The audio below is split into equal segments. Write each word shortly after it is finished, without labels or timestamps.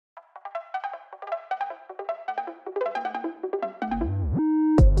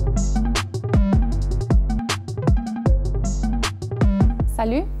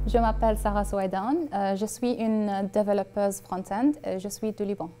Salut, je m'appelle Sara Soueidan, je suis une développeuse front-end et je suis du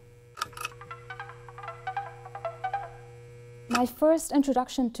Liban. My first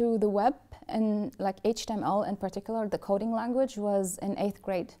introduction to the web, and like HTML in particular, the coding language, was in 8th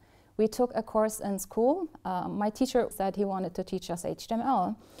grade. We took a course in school. My teacher said he wanted to teach us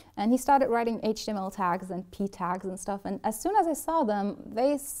HTML, and he started writing HTML tags and P tags and stuff, and as soon as I saw them,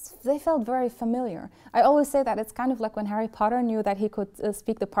 they felt very familiar. I always say that it's kind of like when Harry Potter knew that he could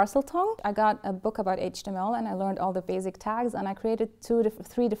speak the parcel tongue. I got a book about HTML and I learned all the basic tags, and I created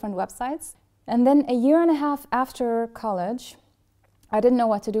three different websites. And then a year and a half after college, I didn't know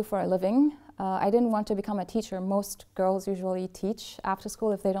what to do for a living. I didn't want to become a teacher. Most girls usually teach after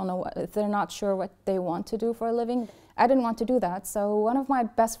school if they're not sure what they want to do for a living. I didn't want to do that. So one of my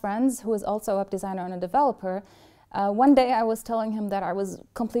best friends, who is also a web designer and a developer, one day I was telling him that I was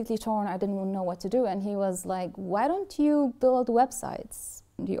completely torn. I didn't know what to do, and he was like, "Why don't you build websites?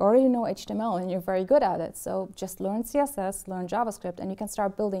 You already know HTML and you're very good at it. So just learn CSS, learn JavaScript, and you can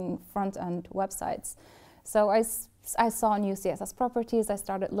start building front-end websites." So I saw new CSS properties, I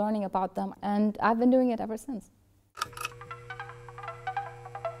started learning about them, and I've been doing it ever since.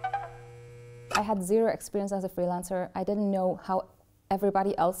 I had zero experience as a freelancer. I didn't know how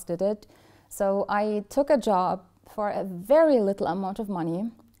everybody else did it. So I took a job for a very little amount of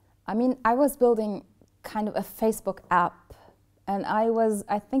money. I mean, I was building kind of a Facebook app, and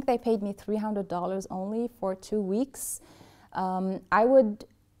I think they paid me $300 only for 2 weeks. I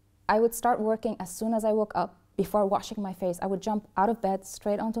would start working as soon as I woke up. Before washing my face, I would jump out of bed,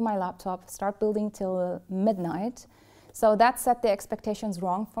 straight onto my laptop, start building till midnight. So that set the expectations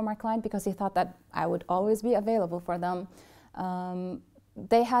wrong for my client, because he thought that I would always be available for them.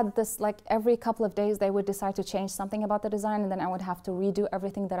 They had this, like, every couple of days they would decide to change something about the design, and then I would have to redo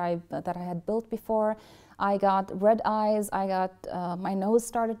everything that I had built before. I got red eyes, my nose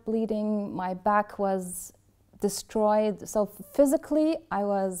started bleeding, my back was destroyed. So physically, I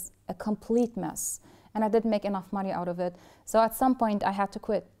was a complete mess. And I didn't make enough money out of it. So at some point I had to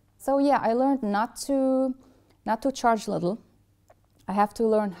quit. So yeah, I learned not to charge little. I have to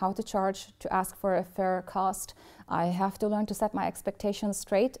learn how to charge, to ask for a fair cost. I have to learn to set my expectations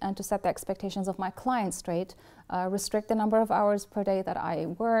straight and to set the expectations of my clients straight, restrict the number of hours per day that I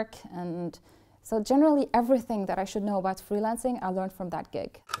work. And so generally everything that I should know about freelancing, I learned from that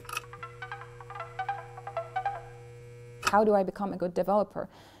gig. How do I become a good developer?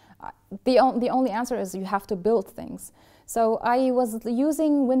 The only answer is you have to build things. So I was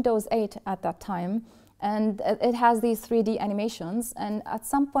using Windows 8 at that time, and it has these 3D animations. And at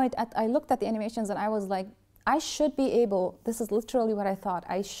some point, I looked at the animations and I was like, I should be able, this is literally what I thought,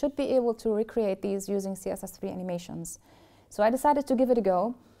 I should be able to recreate these using CSS3 animations. So I decided to give it a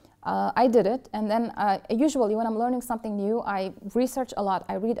go. I did it, and then usually when I'm learning something new, I research a lot,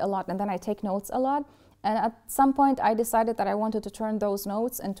 I read a lot, and then I take notes a lot. And at some point, I decided that I wanted to turn those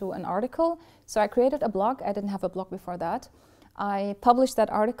notes into an article. So I created a blog. I didn't have a blog before that. I published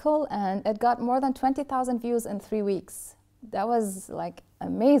that article, and it got more than 20,000 views in 3 weeks. That was like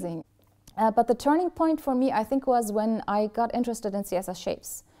amazing. But the turning point for me, I think, was when I got interested in CSS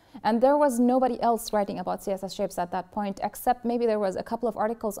shapes. And there was nobody else writing about CSS shapes at that point, except maybe there was a couple of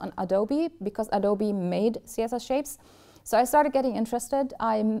articles on Adobe, because Adobe made CSS shapes. So I started getting interested.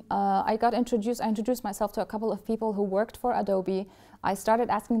 I introduced myself to a couple of people who worked for Adobe. I started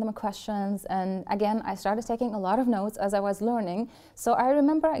asking them questions, and again, I started taking a lot of notes as I was learning. So I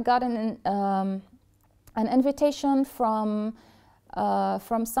remember I got an invitation from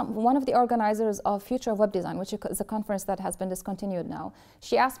one of the organizers of Future of Web Design, which is a conference that has been discontinued now.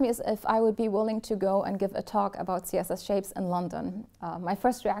 She asked me if I would be willing to go and give a talk about CSS shapes in London. My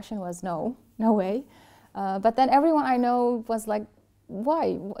first reaction was no way. But then everyone I know was like,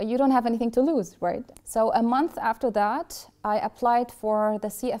 why? You don't have anything to lose, right? So a month after that, I applied for the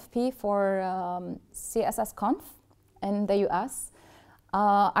CFP for CSS Conf in the US.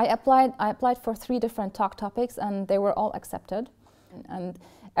 I applied for 3 different talk topics, and they were all accepted. And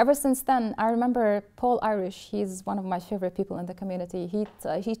ever since then, I remember Paul Irish, he's one of my favorite people in the community.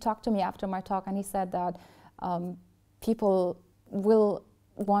 He talked to me after my talk, and he said that people will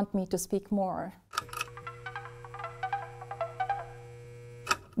want me to speak more.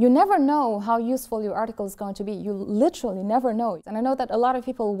 You never know how useful your article is going to be. You literally never know. And I know that a lot of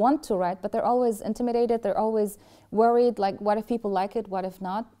people want to write, but they're always intimidated. They're always worried, like, what if people like it, what if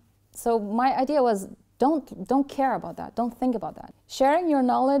not? So my idea was, don't care about that. Don't think about that. Sharing your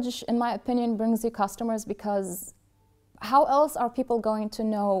knowledge, in my opinion, brings you customers, because how else are people going to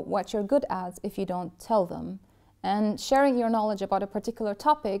know what you're good at if you don't tell them? And sharing your knowledge about a particular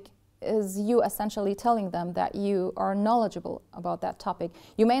topic is you essentially telling them that you are knowledgeable about that topic.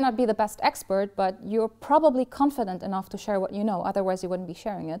 You may not be the best expert, but you're probably confident enough to share what you know, otherwise you wouldn't be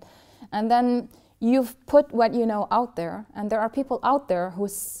sharing it. And then you've put what you know out there, and there are people out there who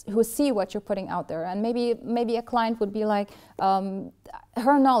see what you're putting out there. And maybe a client would be like,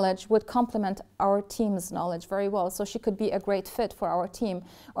 her knowledge would complement our team's knowledge very well, so she could be a great fit for our team.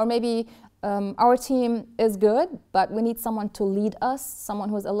 Or maybe our team is good, but we need someone to lead us, someone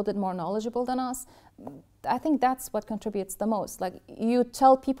who's a little bit more knowledgeable than us. I think that's what contributes the most. Like, you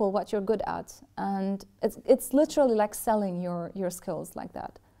tell people what you're good at, and it's literally like selling your skills like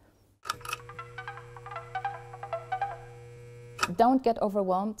that. Don't get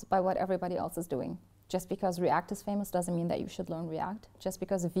overwhelmed by what everybody else is doing. Just because React is famous doesn't mean that you should learn React. Just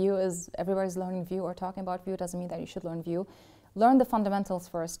because everybody's learning Vue or talking about Vue doesn't mean that you should learn Vue. Learn the fundamentals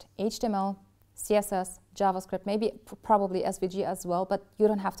first. HTML, CSS, JavaScript, probably SVG as well, but you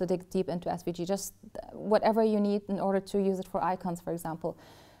don't have to dig deep into SVG. Just whatever you need in order to use it for icons, for example.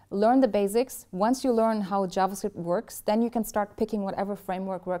 Learn the basics. Once you learn how JavaScript works, then you can start picking whatever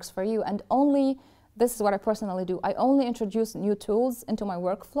framework works for you. And this is what I personally do. I only introduce new tools into my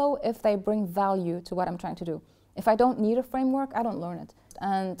workflow if they bring value to what I'm trying to do. If I don't need a framework, I don't learn it.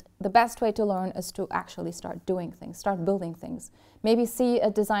 And the best way to learn is to actually start doing things, start building things. Maybe see a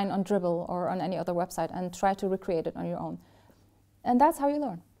design on Dribbble or on any other website and try to recreate it on your own. And that's how you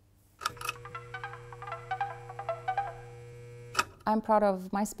learn. I'm proud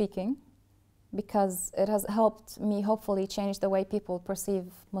of my speaking because it has helped me hopefully change the way people perceive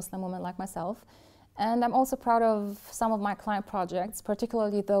Muslim women like myself. And I'm also proud of some of my client projects,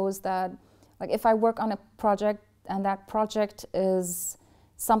 particularly those that, like, if I work on a project and that project is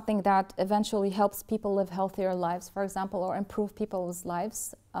something that eventually helps people live healthier lives, for example, or improve people's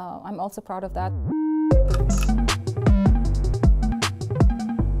lives, I'm also proud of that.